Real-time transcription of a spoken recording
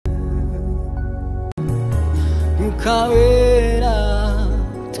Mukawera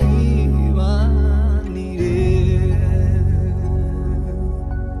twibanire,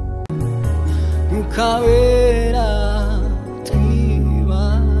 Mukawera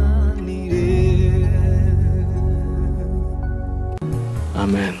twibanire.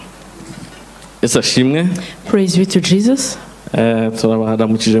 Amen. Yesu ashimwe. Praise be to Jesus.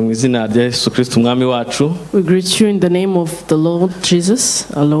 Turabaramukije mu izina rya Yesu Kristo umwami wacu. We greet you in the name of the Lord Jesus,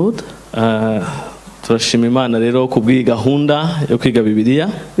 our Lord. Turashima Imana rero kubw'iyi gahunda yo kwiga Bibiliya.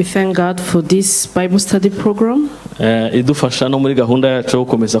 We thank God for this Bible study program. Idufasha no muri gahunda yacu yo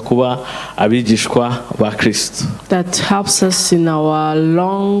gukomeza kuba abigishwa ba Kristo. That helps us in our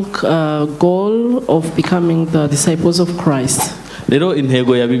long goal of becoming the disciples of Christ. Rero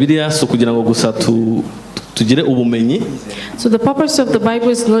intego ya Bibiliya so kugira ngo gusa tugire ubumenyi. So the purpose of the Bible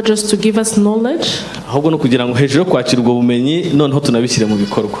is not just to give us knowledge, ahubwo no kugira ngo hejuru kwakira ubwo bumenyi noneho tunabishyire mu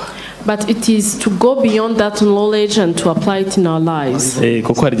bikorwa. But it is to go beyond that knowledge and to apply it in our lives.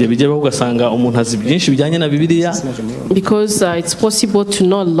 Kuko hari igihe bijya ugasanga umuntu azi byinshi bijyanye na Bibiliya. Because it's possible to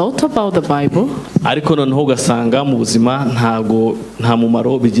know a lot about the Bible. Ariko noneho ugasanga mu buzima nta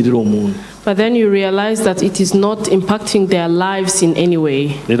mumaro bigirira umuntu. But then you realize that it is not impacting their lives in any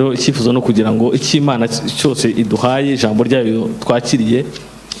way. Rero icyifuzo no kugira ngo Imana cyose iduhaye ijambo ryayo twakiriye.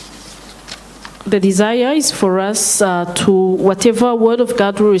 The desire is for us to whatever word of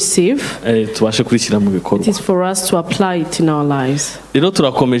God we receive. Tubashe kurishyira mu bikorwa. It is for us to apply it in our lives. Rero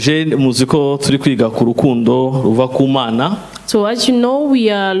turakomeje muziko turi kwiga ku rukundo ruva ku Mana. So as you know,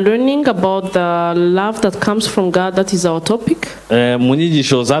 we are learning about the love that comes from God. That is our topic. Mu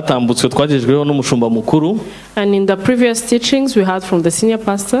nyigisho zatambutswe twagejejweho n'umushumba mukuru. And in the previous teachings we had from the senior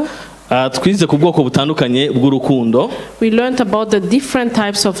pastor. Twize ku bwoko butandukanye bw'urukundo. We learned about the different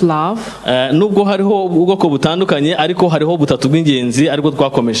types of love. Nubwo hariho ubwoko butandukanye ariko hariho butatu bw'ingenzi ariko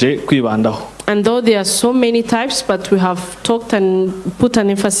twakomeje kwibandaho. And though there are so many types, but we have talked and put an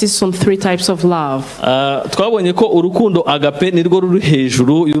emphasis on 3 types of love. Twabonye ko urukundo agape nirwo ruri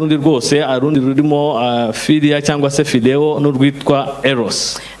hejuru y'urundi rwose, arundi rurimo philia cyangwa se phileo n'urwitwa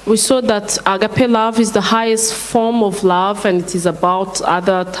eros. We saw that agape love is the highest form of love, and it is about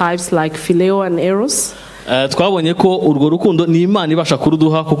other types like phileo and eros. Twabonye ko urwo rukundo ni Imana ibasha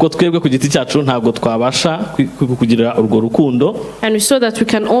kuruduha kuko twebwe ku giti cyacu ntabwo twabasha kugira urwo rukundo. And we saw that we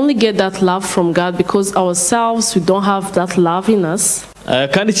can only get that love from God because ourselves we don't have that love in us.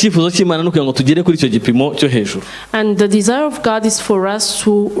 Kandi icyifuzo cy'Imana nukugira ngo tugere kuri icyo gipimo cyo hejuru. And the desire of God is for us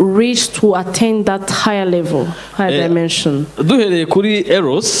to reach, to attain that higher level, higher dimension. Duhereye kuri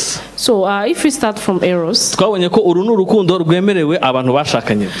eros. So if we start from eros, twabonye ko uru n'urukundo rwemerewe abantu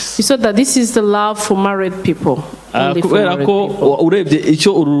bashakanye gusa. We saw that this is the love for married people. Kubera ko urebye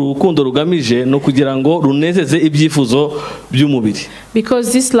icyo uru rukundo rugamije no kugira ngo runezeze ibyifuzo by'umubiri.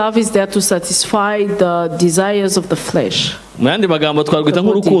 Because this love is there to satisfy the desires of the flesh. Mu yandi magambo twarwita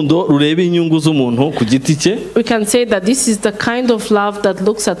nk'urukundo rureba inyungu z'umuntu ku giti cye. We can say that this is the kind of love that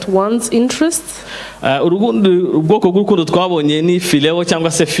looks at one's interests. Ubwoko bw'urukundo twabonye ni phileo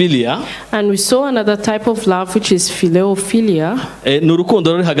cyangwa se philia. And we saw another type of love which is phileophilia. Ni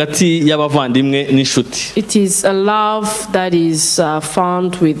urukundo ruri hagati y'abavandimwe n'inshuti. It is a love that is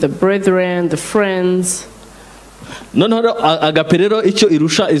found with the brethren, the friends. Noneho agape rero icyo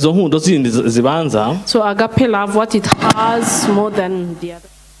irusha izo nkundo zindi zibanza. So agape love, what it has more than the other.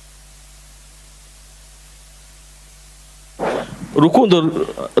 Urukundo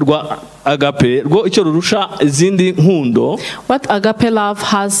rwa agape rwo icyo rurusha izindi nkundo. What agape love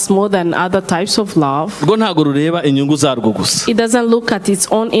has more than other types of love. Rwo ntago rureba inyungu zarwo gusa. It doesn't look at its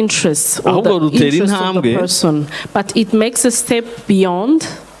own interests or the interests of the person, but it makes a step beyond.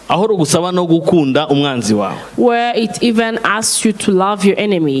 Aho rugusaba no gukunda umwanzi wawe. Where it even asks you to love your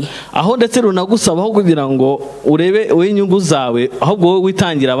enemy. Aho ndetse runagusaba aho kugira ngo urebe inyungu zawe ahubwo wowe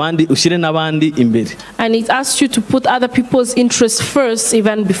witangira abandi ushyire n'abandi imbere. And it asks you to put other people's interests first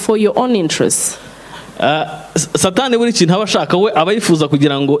even before your own interests. Satani buri kintu aba ashaka we aba yifuza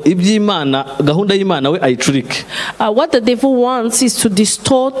kugira ngo iby'Imana gahunda y'Imana we ayicurike. What the devil wants is to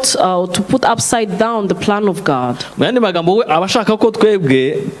distort, to put upside down the plan of God. Mu yandi magambo we aba ashaka ko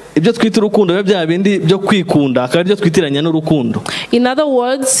twebwe ibyo twita urukundo biba bya bindi byo kwikunda akaba byo twitiranya n'urukundo. In other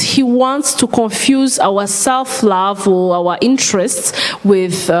words, he wants to confuse our self-love or our interests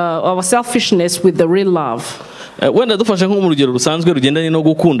with our selfishness with the real love. wenda dufashe nko mu rugero rusanzwe rugendanye no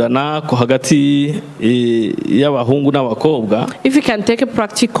gukundana ko hagati y'abahungu n'abakobwa. If you can take a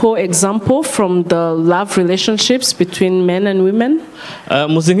practical example from the love relationships between men and women.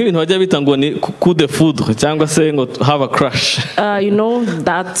 Muzi nk'ibintu bajya bita ngo ni coup de foudre cyangwa se ngo have a crush. You know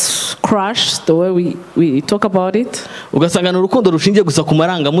that crush, the way we talk about it. Ugasanga n'urukundo rushingiye gusa ku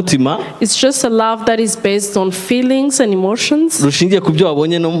marangamutima. It's just a love that is based on feelings and emotions. Rushingiye ku byo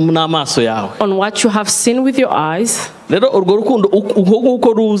wabonye n'amaso yawe. On what you have seen with your eyes. Rero urwo rukundo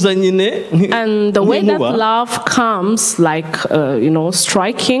uko ruza nyine. And the way that love comes, like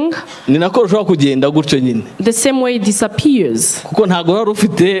striking. Ni nako rushobora kugenda gutyo nyine. The same way it disappears. Kuko ntago ruba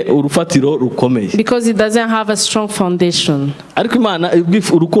rufite urufatiro rukomeye. Because it doesn't have a strong foundation. Ariko Imana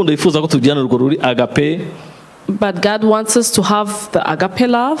urukundo yifuza ko tujyana urwo ruri agape. But God wants us to have the agape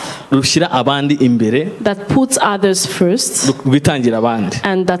love that puts others first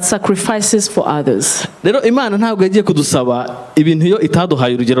and that sacrifices for others.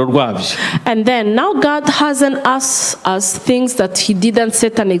 And then now God hasn't asked us things that He didn't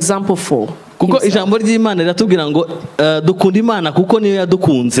set an example for. Kuko ijambo ry'Imana riratubwira ngo dukunda Imana kuko niyo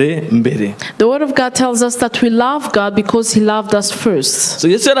yadukunze mbere. The word of God tells us that we love God because He loved us first. So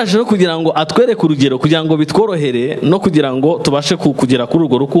Yesu yaraje kugira ngo atwereke urugero kugira ngo bitworohere no kugira ngo tubashe kugera kuri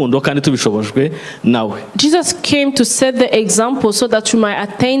urwo rukundo kandi tubishobojwe nawe. Jesus came to set the example so that we might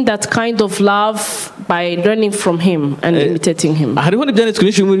attain that kind of love by learning from Him and imitating Him. Hariho n'ibyanditswe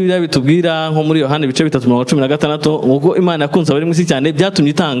byinshi muri Bibiliya bitubwira nko muri Yohana ibice 3:16 ngo Imana yakunze abari mu isi cyane byatumye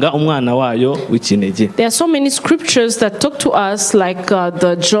itanga umwana wayo. There are so many scriptures that talk to us, like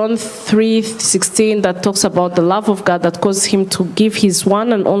the John 3:16 that talks about the love of God that caused Him to give His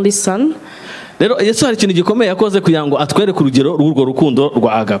one and only Son. Yesu hari ikintu gikomeye yakoze kugira ngo atwereke urugero rw'urwo rukundo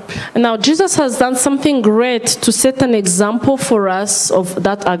rwa agape. Now Jesus has done something great to set an example for us of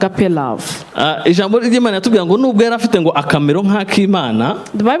that agape love. Ijambo ry'Imana yatubwira ngo nubwo yari afite ngo akamero nk'ak'Imana.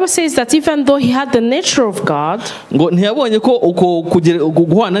 The Bible says that even though He had the nature of God, ngo ntiyabonye ko uko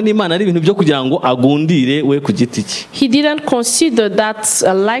guhana n'Imana ari ibintu byo kugira ngo agundire we ku giti cye. He didn't consider that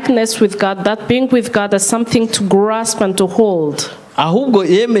likeness with God, that being with God, as something to grasp and to hold. Ahubwo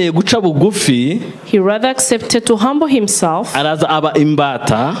yemeye guca bugufi. He rather accepted to humble Himself. Araza aba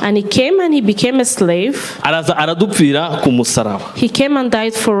imbata. And He came and He became a slave. Araza aradupfira ku musaraba. He came and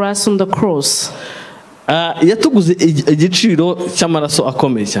died for us on the cross. Yatuguze igiciro cy'amaraso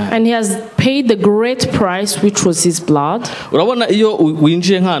akomeye cyane. And He has paid the great price, which was His blood. Urabona iyo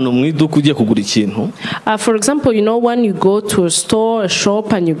winjiye nkano mu iduka ugiye kugura ikintu. For example, when you go to a store, a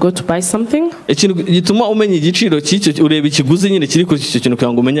shop, and you go to buy something. Ikintu gituma umenya igiciro cy'icyo ureba ikiguzi nyine kiri kuri icyo kintu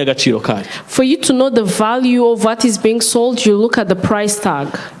kugira ngo umenye agaciro kayo. For you to know the value of what is being sold, you look at the price tag.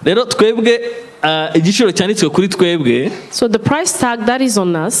 Rero twebwe igiciro cyanditswe kuri twebwe. So the price tag that is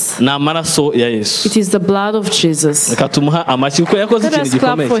on us. Na amaraso ya Yesu. It is the blood of Jesus. Reka tumuha amashyi kuko yakoze ikintu gikomeye. Let us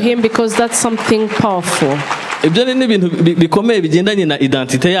clap for Him because that's something powerful. Ibyo ni ibintu bikomeye bigendanye na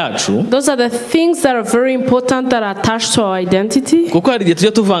identite yacu. Those are the things that are very important that are attached to our identity. Kuko hari igihe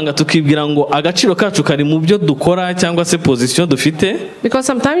tujya tuvanga tukibwira ngo agaciro kacu kari mu byo dukora cyangwa se position dufite. Because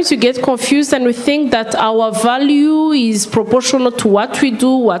sometimes you get confused and we think that our value is proportional to what we do,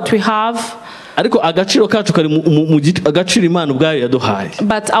 what we have. Ariko agaciro kacu kari mu agaciro Imana ubwayo yaduhaye.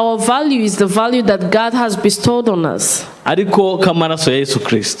 But our value is the value that God has bestowed on us. Ariko kamaraso ya Yesu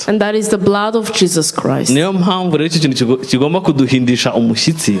Kristo. And that is the blood of Jesus Christ. Niyo mpamvu rero icyo kintu kigomba kuduhindisha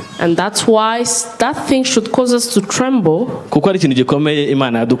umushyitsi. And that's why that thing should cause us to tremble. Kuko ari ikintu gikomeye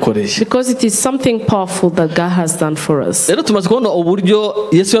Imana yadukoreye. Because it is something powerful that God has done for us. Rero tumaze kubona uburyo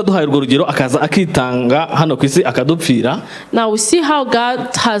Yesu yaduhaye urwo rugero akaza akitanga hano ku isi akadupfira. Now we see how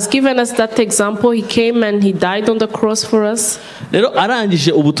God has given us that example. He came and He died on the cross for us. Rero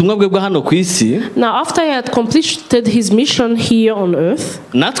arangije ubutumwa bwe bwa hano ku isi. Now after He had completed His mission here on earth,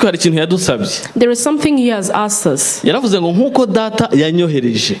 natwe hari ikintu yadusabye. There is something He has asked us. Yaravuze ngo nkuko data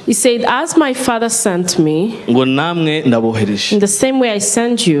yanyohereje. He said, as my Father sent me, ngo namwe ndabohereje. in the same way I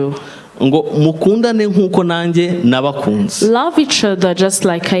send you. ngo mukundane nkuko nanjye nabakunze. Love each other just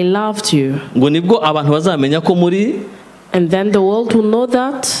like I loved you. ngo nibwo abantu bazamenya ko muri. And then the world will know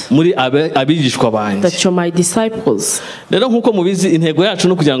that abigishwa banjye. That you're my disciples. Rero nkuko mubizi intego yacu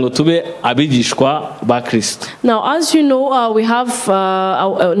no kugira ngo tube abigishwa ba Kristo. Now as you know, we have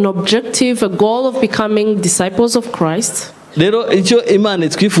an objective, a goal of becoming disciples of Christ. rero icyo Imana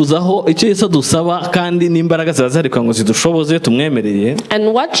itwifuzaho, icyo Yesu dusaba kandi n'imbaraga zazari ngo zidushoboze tumwemereye.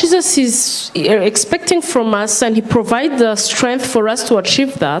 And what Jesus is expecting from us, and he provides the strength for us to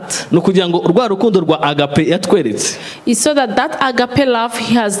achieve that, no kugira ngo rwa rukundo rwa agape yatweretse, is so that agape love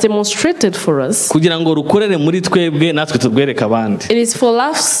he has demonstrated for us, kugira ngo rukorere muri twebwe natwe tubwereke abandi. It is for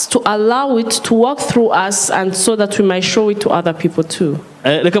us to allow it to work through us, and so that we might show it to other people too.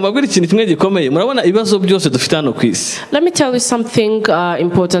 Reka mbabwire ikintu kimwe gikomeye. Murabona ibibazo byose dufite hano ku isi. Let me tell you something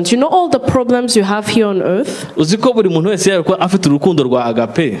important. You know all the problems you have here on earth? Uzi ko buri muntu wese yari ko afite urukundo rwa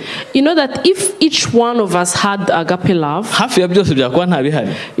agape. You know that if each one of us had agape love, hafi ya byose byakuba nta bihari.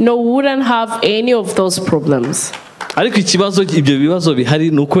 You know, we wouldn't have any of those problems. Ariko ikibazo, ibyo bibazo bihari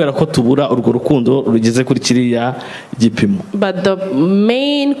ni ukubera ko tubura urwo rukundo rugeze kuri kiriya gipimo. But the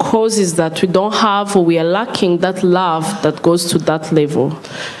main cause is that we don't have, or we are lacking that love that goes to that level.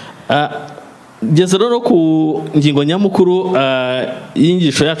 Ngeze rero ku ngingo nyamukuru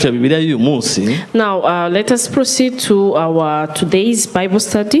y'inyigisho yacu ya Bibiliya y'uyu munsi. Now let us proceed to our today's Bible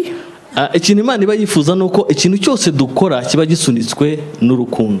study. Ikintu Imana iba yifuza nuko ikintu cyose dukora kiba gisunitswe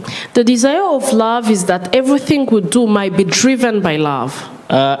n'urukundo. The desire of love is that everything we do might be driven by love.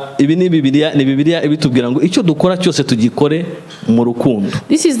 Ibi ni Bibiliya ibitubwira ngo icyo dukora cyose tugikore mu rukundo.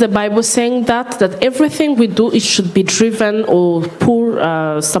 This is the Bible saying that everything we do, it should be driven or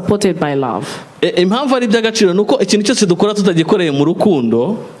supported by love. Impamvu ari by'agaciro nuko ikintu cyose dukora tutagikoreye mu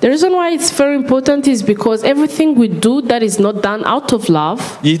rukundo. The reason why it's very important is because everything we do that is not done out of love,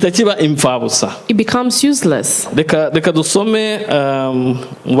 gihita kiba imfabusa. It becomes useless. Reka dusome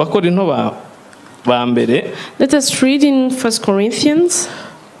mu Bakorinto ba mbere. Let us read in 1 Corinthians.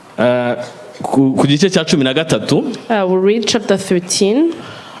 Ku gice cya 13. We'll read chapter 13.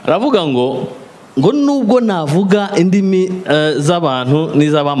 Aravuga ngo nubwo navuga indimi z'abantu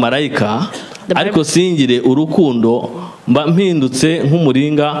n'iz'abamarayika, ariko singire urukundo, mba mpindutse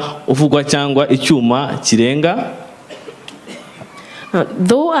nk'umuringa uvugwa cyangwa icyuma kirenga.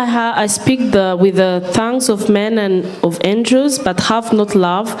 Though I speak with the tongues of men and of angels, but have not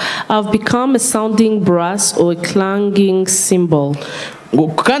love, I've become a sounding brass or a clanging cymbal.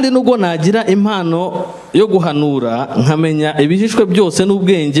 Kandi nubwo nagira impano yo guhanura, nkamenya ibihishwe byose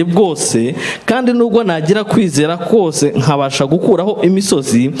n'ubwenge bwose, kandi nubwo nagira kwizera kose nkabasha gukuraho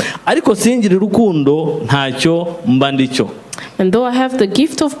imisozi, ariko singire urukundo ntacyo mba ndicyo. And though I have the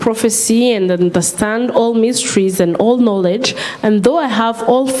gift of prophecy and understand all mysteries and all knowledge, and though I have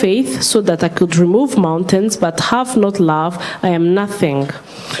all faith so that I could remove mountains, but have not love, I am nothing.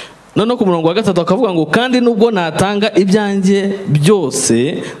 None ku murongo wa 3 akavuga ngo kandi nubwo natanga ibyanjye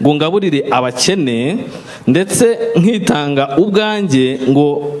byose ngo ngaburire abakene, ndetse nkitanga ubwanjye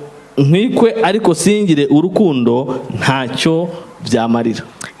ngo nkwikwe, ariko singire urukundo ntacyo byamarira.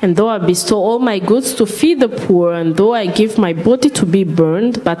 And though I bestow all my goods to feed the poor, and though I give my body to be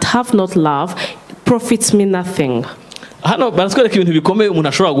burned, but have not love, it profits me nothing. Hano baratwereka ibintu bikomeye umuntu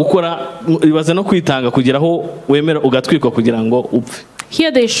ashobora gukora, ibaze no kwitanga kugira aho wemera ugatwikwa kugira ngo upfe. Here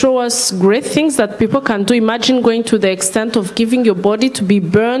they show us great things that people can do. Imagine going to the extent of giving your body to be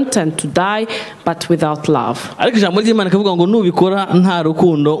burnt and to die, but without love. Ariko ijambo ry'Imana kavuga ngo nubikora nta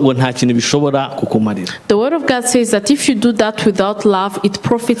rukundo ngo nta kintu bishobora kukumarira. The word of God says that if you do that without love, it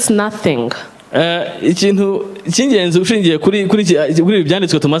profits nothing. Ikintu cy'ingenzi ushingiye kuri ibi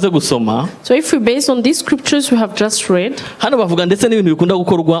byanditswe tumaze gusoma. So if we base on these scriptures we have just read, hano bavuga ndetse n'ibintu bikunda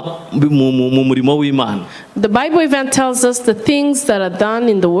gukorwa mu murimo w'Imana. The Bible even tells us the things that are done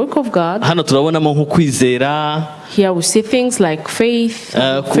in the work of God. Hano turabonamo nko kwizera. Here we see things like faith,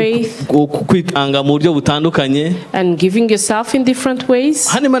 kwitanga mu buryo butandukanye, and giving yourself in different ways.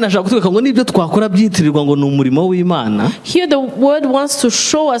 Hano Imana ashaka kutwereka ngo nibyo twakora byitirirwa ngo ni umurimo w'Imana. Here the word wants to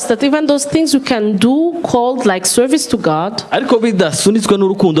show us that even those things we can do called like service to God, ariko bidasunitswe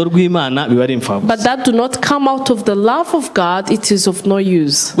n'urukundo rw'Imana biba ari imfabusa. But that do not come out of the love of God, it is of no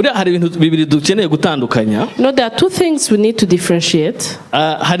use. Buriya hari ibintu bibiri dukeneye gutandukanya. There are two things we need to differentiate.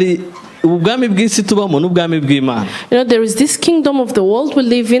 Hari ubwami bw'isi tubamo n'ubwami bw'Imana. There is this kingdom of the world we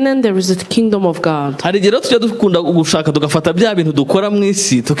live in, and there is the kingdom of God. Hari igihe tujya dukunda gushaka tugafata bya bintu dukora mu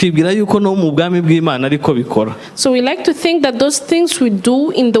isi tukibwira yuko no mu bwami bw'Imana ariko bikora. So we like to think that those things we do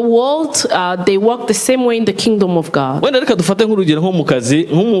in the world, they work the same way in the kingdom of God. Wenda reka dufate nk'urugero nko mu kazi,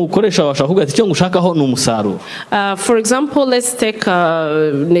 nk'umukoresha washaka kuvuga ati icyo ngushakaho ni umusaruro. For example, let's take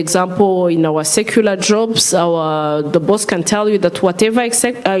an example in our secular jobs. The boss can tell you that whatever I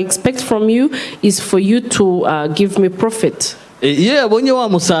expect from you is for you to give me profit. iyo yabonye wa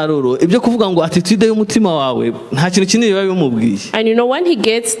musaruro ibyo kuvuga ngo attitude y'umutima wawe nta kintu kinini biba bimubwiye. And you know, when he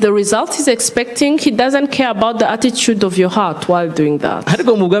gets the result he's expecting, he doesn't care about the attitude of your heart while doing that.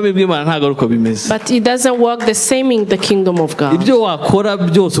 Ariko mu bwami bw'Imana ntago ari uko bimeze. But it doesn't work the same in the kingdom of God. Ibyo wakora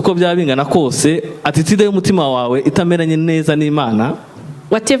byose uko byabingana kose attitude y'umutima wawe itameranye neza n'Imana,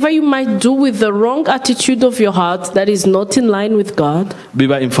 Whatever you might do with the wrong attitude of your heart that is not in line with God,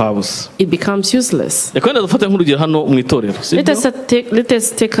 biba imfabusa. it becomes useless. Reka dufate nk'urugero hano mu itorero. Let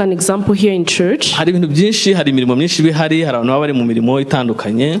us take an example here in church. Hari ibintu byinshi, hari imirimo myinshi bihari, hari abantu baba bari mu mirimo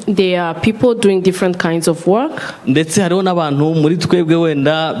itandukanye. There are people doing different kinds of work. Ndetse hariho n'abantu muri twebwe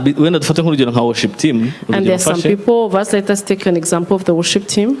wenda dufate nk'urugero nka worship team. And there are some people of us, let us take an example of the worship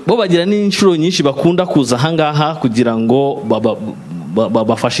team. Bo bagira n'inshuro nyinshi bakunda kuza ahangaha kugira ngo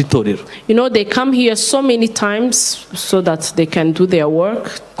bafashe itorero. You know, they come here so many times so that they can do their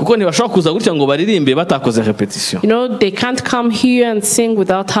work. Kuko ntibashobora kuza gutya ngo baririmbe batakoze repetition. You know, they can't come here and sing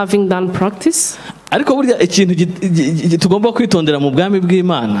without having done practice. Ariko burya ikintu tugomba kwitondera mu bwami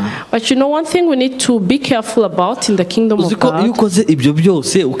bw'Imana. But you know, one thing we need to be careful about in the kingdom of Uziko iyo God. ukoze ibyo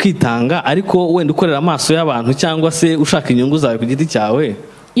byose ukitanga ariko wenda ukorera amaso y'abantu cyangwa se ushaka inyungu zawe ku giti cyawe.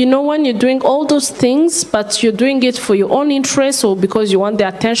 You know, when you're doing all those things, but you're doing it for your own interest or because you want the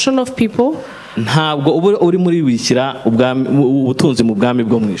attention of people, ntabwo uba uri muri wishyira ubutunzi mu bwami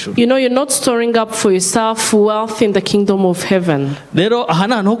bwo mu ijuru. you know, you're not storing up for yourself wealth in the kingdom of heaven. Rero aha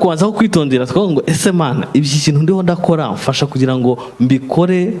ni ahantu ho kubanza ho kwitondera twavuga ngo ese Mana ibyo kintu ndiho ndakora mfasha kugira ngo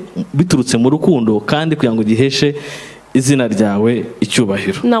mbikore biturutse mu rukundo kandi kugira ngo giheshe izina ryawe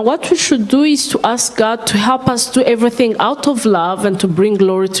icyubahiro. Now what we should do is to ask God to help us do everything out of love and to bring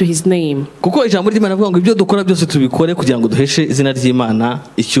glory to his name. Kuko ijambo ry'Imana avuga ngo ibyo dukora byose tubikore kugira ngo duheshe izina ry'Imana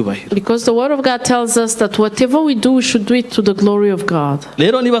icyubahiro. Because the word of God tells us that whatever we do, we should do it to the glory of God.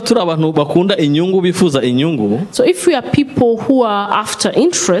 Rero niba turi abantu bakunda inyungu, bifuza inyungu, So if we are people who are after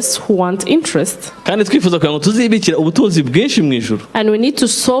interest, who want interest, kandi twifuza kugira ngo tuzibikira ubutunzi bwinshi mu ijuru, and we need to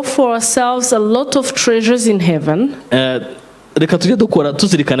sow for ourselves a lot of treasures in heaven, reka tujye dukora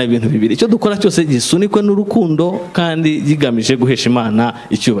tuzirikana ibintu bibiri. Icyo dukora cyose gisunikwe n'urukundo kandi yigamije guhesha Imana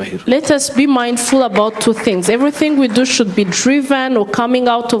icyubahiro. let us be mindful about two things. Everything we do should be driven or coming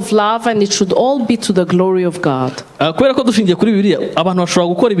out of love, and it should all be to the glory of God. Kubera ko dushingiye kuri Bibiliya abantu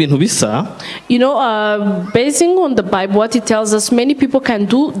bashobora gukora ibintu bisa. You know, basing on the Bible, what it tells us, many people can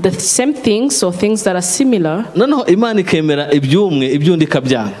do the same things or things that are similar. Noneho Imana ikemera ibyumwe ibyundi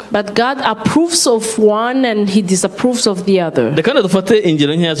ikabyanga. But God approves of one and he disapproves of the other. Reka dufate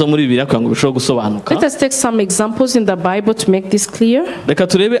ingero nkeya zo muri Bibiliya kugira ngo bishobore gusobanuka. Let us take some examples in the Bible to make this clear. Reka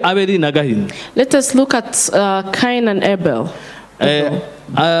turebe Abeli na Gahini. Let us look at Cain and Abel.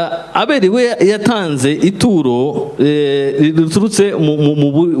 Abeli we yatanze ituro riturutse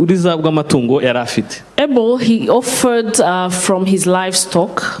mu buriza bw'amatungo yari afite. Abel, he offered from his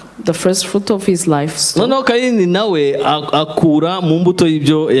livestock, the first fruit of his livestock. Noneho Kayini nawe akura mu mbuto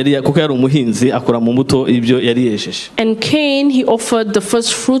y'ibyo yari, kuko yari umuhinzi, akura mu mbuto y'ibyo yari yejeje. And Cain, he offered the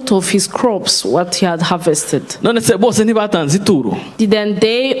first fruit of his crops, what he had harvested. None se bose ntibatanze ituro? Didn't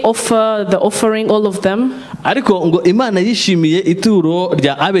they offer the offering, all of them? Ariko ngo Imana yishimiye ituro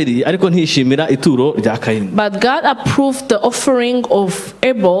rya Abeli ariko ntishimira ituro rya Kayini. But God approved the offering of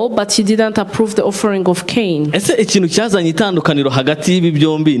Abel, but he didn't approve the offering of Cain. Ese ikintu cyazanye itandukaniro hagati y'ibi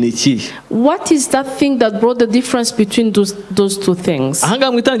byombi ni iki? What is that thing that brought the difference between those two things?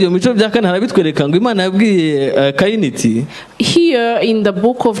 Ahanga mu itangiriro mu bice bya kane harabitwereka ngo Imana yabwiye Kayini iti, here in the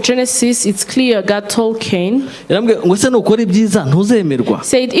book of Genesis, it's clear God told Cain, yarambwiye ngo ese nukora ibyiza ntuzemerwa.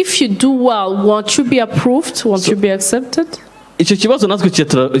 said, if you do well, won't you be approved? Won't you be accepted? Icyo kibazo natwe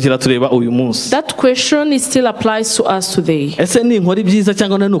kiratureba uyu munsi. That question, it still applies to us today. Ese ni nkora ibyiza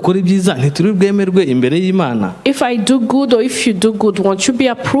cyangwa nukora ibyiza ntituri bwemerwe imbere y'Imana? If I do good or if you do good, won't you be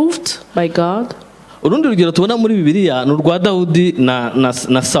approved by God? Urundi rugero tubona muri Bibiliya ni urwa Dawudi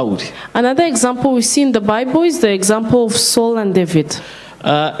na Sawuli. Another example we see in the Bible is the example of Saul and David.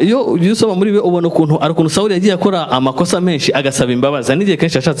 Iyo usoma muri we ubona ukuntu Sawuli yagiye akora amakosa menshi agasaba imbabazi, n'igihe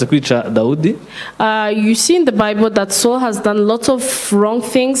kenshi ashatse kwica Dawudi. You see in the Bible that Saul has done lots of wrong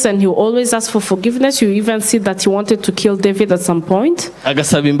things and he always asks for forgiveness. You even see that he wanted to kill David at some point.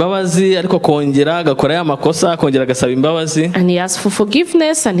 Agasaba imbabazi ariko kongera agakora ya makosa, kongera agasaba imbabazi. And he asked for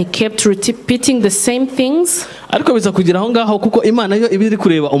forgiveness and he kept repeating the same things. Ariko biza kugira aho ngaho kuko Imana yo ibiri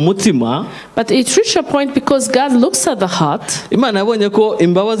kureba umutima. But it reached a point because God looks at the heart. Imana yabonye ko ko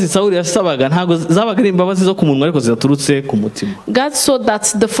imbabazi Sawuli yasabaga ntago zabaga ari imbabazi zo ku munwa ariko ziturutse ku mutima. God saw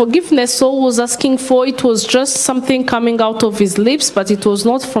that the forgiveness Saul was asking for, it was just something coming out of his lips, but it was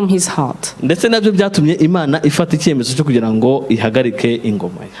not from his heart. Ndetse nabyo byatumye Imana ifata icyemezo cyo kugira ngo ihagarike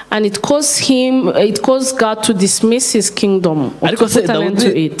ingoma ye. And it caused God to dismiss his kingdom, or to Ariko se put an end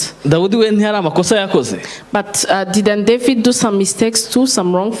to it. Dawudi we ntiyari amakosa yakoze. But didn't David do some mistakes too,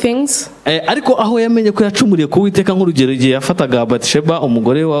 some wrong things? Ariko aho yamenye ko yacumuriye ku Uwiteka nk'urugero igihe yafataga Bathsheba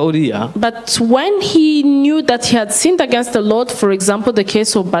umugore wa Uriya. But when he knew that he had sinned against the Lord, for example, the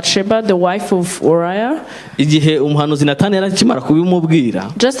case of Bathsheba, the wife of Uriah, Igihe umuhanuzi Natani yarakimara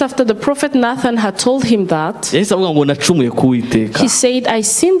kubimubwira. just after the prophet Nathan had told him that, Yahise avuga ngo nacumuye ku Uwiteka. he said, I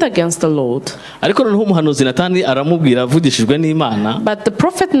sinned against the Lord. Ariko noneho umuhanuzi Natani aramubwira avugishijwe n'Imana. But the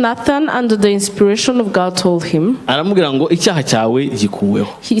prophet Nathan, under the inspiration of God, told him, Aramubwira ngo icyaha cyawe gikuweho.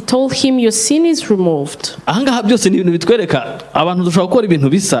 he told him, your sin is removed. Ahangaha byose ni ibintu bitwereka abantu dushobora gukora ibintu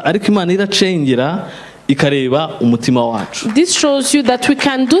bisa ariko Imana iracengera ikareba umutima wacu. This shows you that we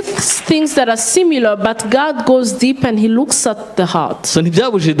can do things that are similar, but God goes deep and he looks at the heart. So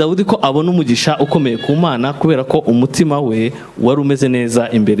ntibyabujije Dawudi ko abona umugisha ukomeye ku Mana kubera ko umutima we wari umeze neza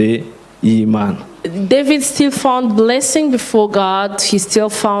imbere y'Imana. David still found blessing before God. He still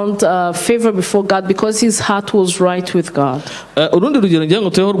found favor before God because his heart was right with God. Urundi rugero ngira ngo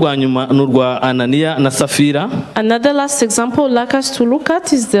tuyeho rwa nyuma n'urwa Ananiya na Safira. Another last example I'd like us to look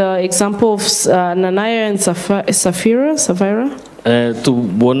at is the example of Ananias and Sapphira.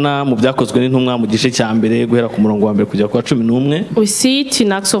 Tubona mu byakozwe n'intumwa mu gice cya mbere guhera ku murongo wa mbere kujya kwa 11. We see it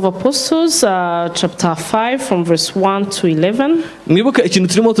in Acts of Apostles chapter 5 from verse 1 to 11. Mwibuke ikintu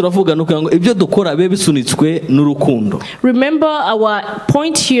turimo turavuga nuko ngo ibyo dukora be bisunitswe n'urukundo. Remember, our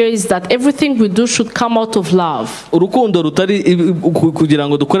point here is that everything we do should come out of love. Urukundo rutari kugira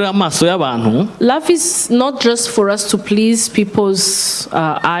ngo dukorere amaso y'abantu. Love is not just for us to please people's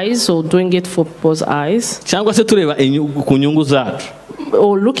eyes or doing it for people's eyes, Cyangwa se tureba ku nyungu zacu.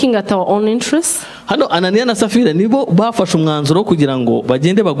 or looking at our own interests. Hano Ananiya na Safira nibo bafashe umwanzuro kugira ngo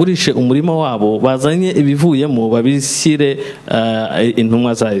bagende bagurishe umurima wabo bazanye ibivuyemo babishyire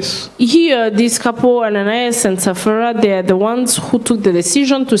intumwa za Yesu. Here, this couple, Ananias and Sapphira, they are the ones who took the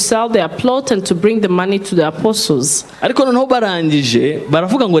decision to sell their plot and to bring the money to the apostles. Ariko noneho barangije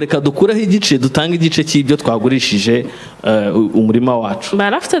baravuga ngo reka dukureho igice dutange igice cy'ibyo twagurishije umurima wacu.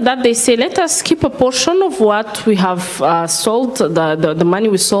 But after that, they say, let us keep a portion of what we have sold, the money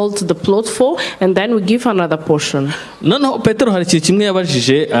we sold the plot for, and then we give another portion. Noneho Petero hari ikintu kimwe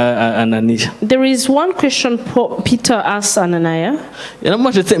yabajije Ananiya. There is one question Peter asked Ananias.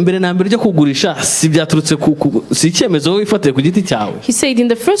 Yaramubajije mbere na mbere ryo kugurisha si byaturutse si icyemezo wifatiye ku giti cyawe. He said, in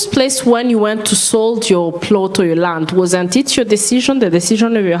the first place, when you went to sold your plot or your land, wasn't it your decision, the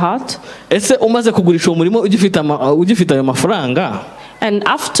decision of your heart? Ese umaze kugurisha umurimo ugifite ayo mafaranga? And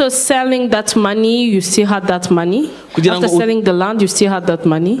after selling that money, you still had that money? Kugira After ngo selling the land, you still had that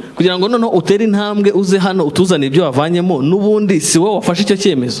money? kugira ngo noneho utere intambwe uze hano utuzane ibyo wavanyemo n'ubundi si wowe wafashe icyo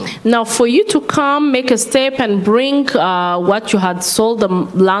cyemezo. Now, for you to come, make a step and bring what you had sold the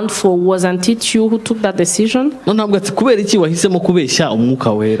land for, wasn't it you who took that decision? Ntabwo ati kubera iki wahisemo kubeshya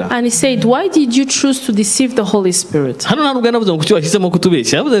umwuka wera. And he said, why did you choose to deceive the Holy Spirit? Hano ntabwo yanavuze ngo kuki wahisemo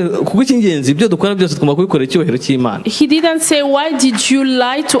kutubeshya, yavuze kuko icy'ingenzi ibyo dukora byose tugomba kubikorera icyubahiro cy'Imana. He didn't say, why did you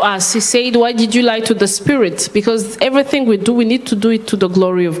lie to us? He said, why did you lie to the Spirit? Because everything we do, we need to do it to the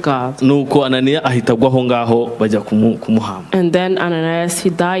glory of God. Nuko Ananiya ahita agwa aho ngaho bajya kumuhamba. And then Ananias, he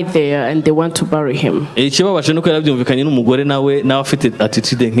died there and they went to bury him. Ikibabaje nuko yarabyumvikanye n'umugore nawe afite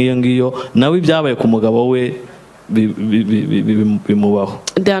attitude nk'iyo ngiyo nawe ibyabaye ku mugabo we bimubaho.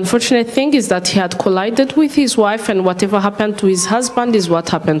 The unfortunate thing is that he had collided with his wife, and whatever happened to his husband is what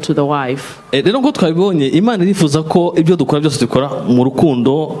happened to the wife. Rero ngo twabibonye Imana irifuza ko ibyo dukora byose dukora mu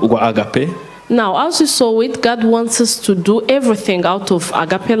rukundo rwa agape. Now, as you saw it, God wants us to do everything out of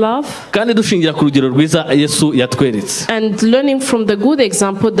agape love. Kandi dushingira ku rugero rwiza Yesu yatweretse. And learning from the good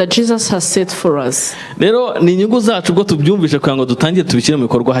example that Jesus has set for us. Rero ni inyungu zacu ubwo tubyumvise kugira ngo dutangire tubishyire mu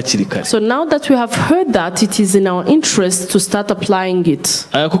bikorwa hakiri kare. So now that we have heard that, it is in our interest to start applying it.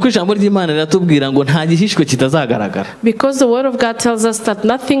 Kuko ijambo ry'Imana riratubwira ngo nta gihishwe kitazagaragara. Because the word of God tells us that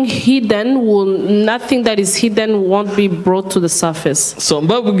nothing that is hidden won't be brought to the surface. So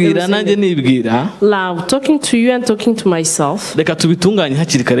mbabwira nanjye nibwira. Now, talking to you and talking to myself, reka tubitunganye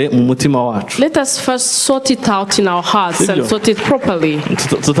hakiri kare mu mutima wacu. let us first sort it out in our hearts and sort it properly,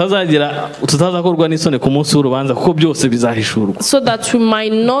 tutazakorwa n'isoni ku munsi w'urubanza kuko byose bizahishurwa. so that we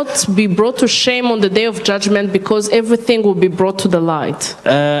might not be brought to shame on the day of judgment, because everything will be brought to the light.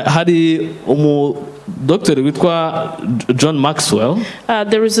 Hari Dr. witwa John Maxwell.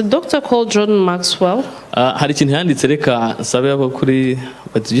 There is a doctor called John Maxwell. Hari ikintu yanditse reka nsabe abo kuri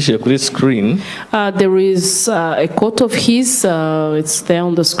batugishije kuri screen. There is a quote of his, it's there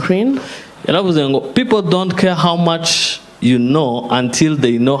on the screen. Yaravuze ngo people don't care how much you know until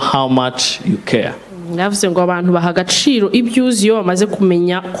they know how much you care. Yavuze ngo abantu baha agaciro ibyo uzi iyo bamaze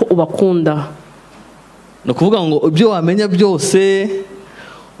kumenya ko ubakunda. No kuvuga ngo ibyo wamenya byose,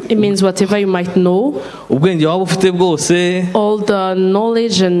 it means whatever you might know, ubwenge waba ufite bwose, all the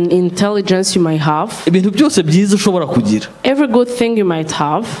knowledge and intelligence you might have, ibintu byose byiza ushobora kugira, every good thing you might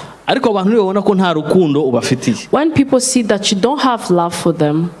have. Ariko abantu babona ko nta rukundo ubafitiye. When people see that you don't have love for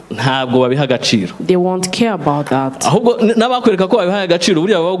them, ntabwo babiha agaciro. They won't care about that. Ahubwo n'abakwereka ko babiha agaciro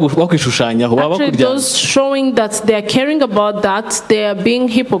buriya bakwishushanyaho baba bakurya. Those showing that they are caring about that, they are being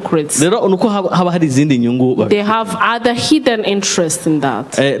hypocrites. Rero nuko haba hari izindi nyungu. They have other hidden interest in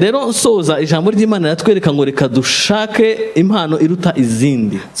that. Rero soza ijambo ry'Imana yatwereka ngo reka dushake impano iruta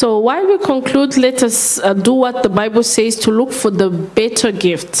izindi. So while we conclude, let us do what the Bible says, to look for the better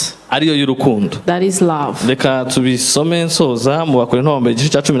gift. Ariyo y'urukundo. That is love. Reka tubisome nsoza mu Bakorinto bambere igice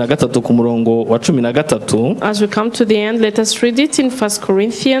cya 13 ku murongo wa 13. As we come to the end, let us read it in 1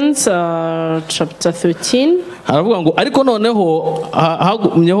 Corinthians chapter 13. Haravuga ngo ariko noneho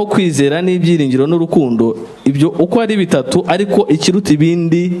hagumyeho kwizera n'ibyiringiro n'urukundo, ibyo uko ari bitatu, ariko ikiruta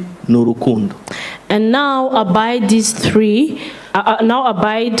ibindi ni urukundo. And now abide these three. Now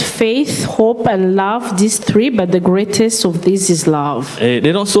abide faith, hope, and love, these three, but the greatest of these is love.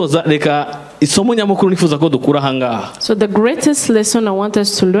 Rero soza reka isomo nyamukuru nifuza ko dukura hangaha. So the greatest lesson I want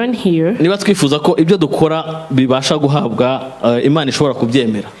us to learn here, niba twifuza ko ibyo dukora bibasha guhabwa Imana ishobora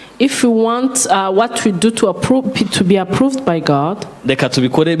kubyemera. If you want what we do to be approved by God, reka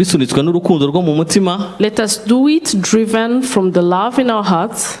tubikore bisunitswe n'urukundo rwo mu mutima. Let us do it driven from the love in our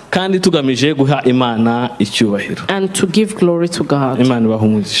hearts, kandi tugamije guha Imana icyubahiro, and to give glory to God. Imana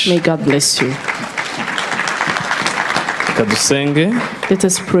bahumugisha. May God bless you. Reka dusenge. Let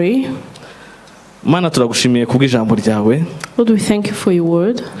us pray. Mana turagushimiye kubw'ijambo ryawe. Lord, we thank you for your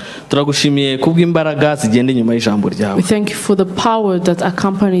word. Turagushimiye kubw'imbaraga zigenda inyuma y'ijambo ryawe. We thank you for the power that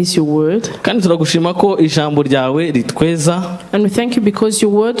accompanies your word. Kandi turagushima ko ijambo ryawe ritweza. And we thank you because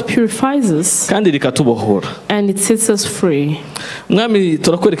your word purifies us. Kandi rikatubohora. And it sets us free. Mwami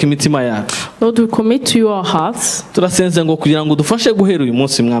turakwereka imitima yacu. Lord, we commit to you our hearts. Turasenze ngo kugira ngo dufashe guhera uyu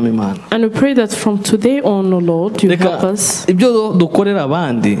munsi Mwami Imana. And we pray that from today on, O Lord, you help us. Ibyo dukorera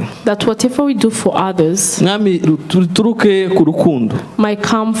abandi. That whatever we do for others, Mwami turuke ku rukundo. Might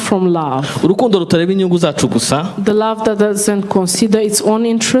come from love. Urukundo rutareba inyungu zacu gusa. The love that doesn't consider its own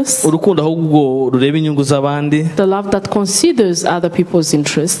interests. Urukundo ahubwo rureba inyungu z'abandi. The love that considers other people's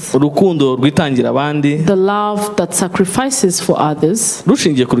interests. Urukundo rwitangira abandi. The love that sacrifices for others.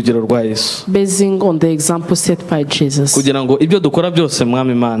 Rushingiye ku rugero rwa Yesu. Basing on the example set by Jesus. Kugira ngo ibyo dukora byose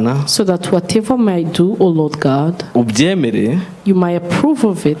Mwami Imana. So that whatever may do, O Lord God, ubyemere. You might approve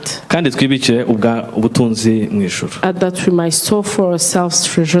of it. Kandi twibikire ubutunzi mu ijuru. And that we might store for ourselves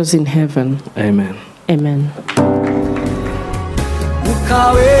treasures in heaven. Amen. Amen.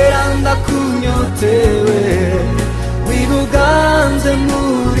 Mukawera ndakunyotewe wibuganze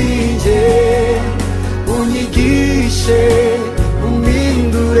muri nje unyigishe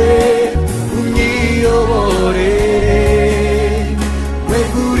umpindure unyiyobore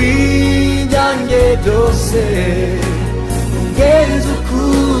weguri ibyanjye byose ungenze uko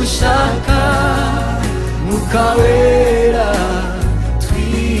ushaka Mukawera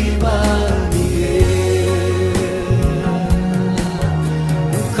twibanire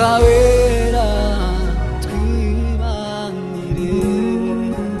Mukawera twibanire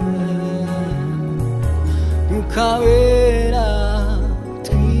Mukawera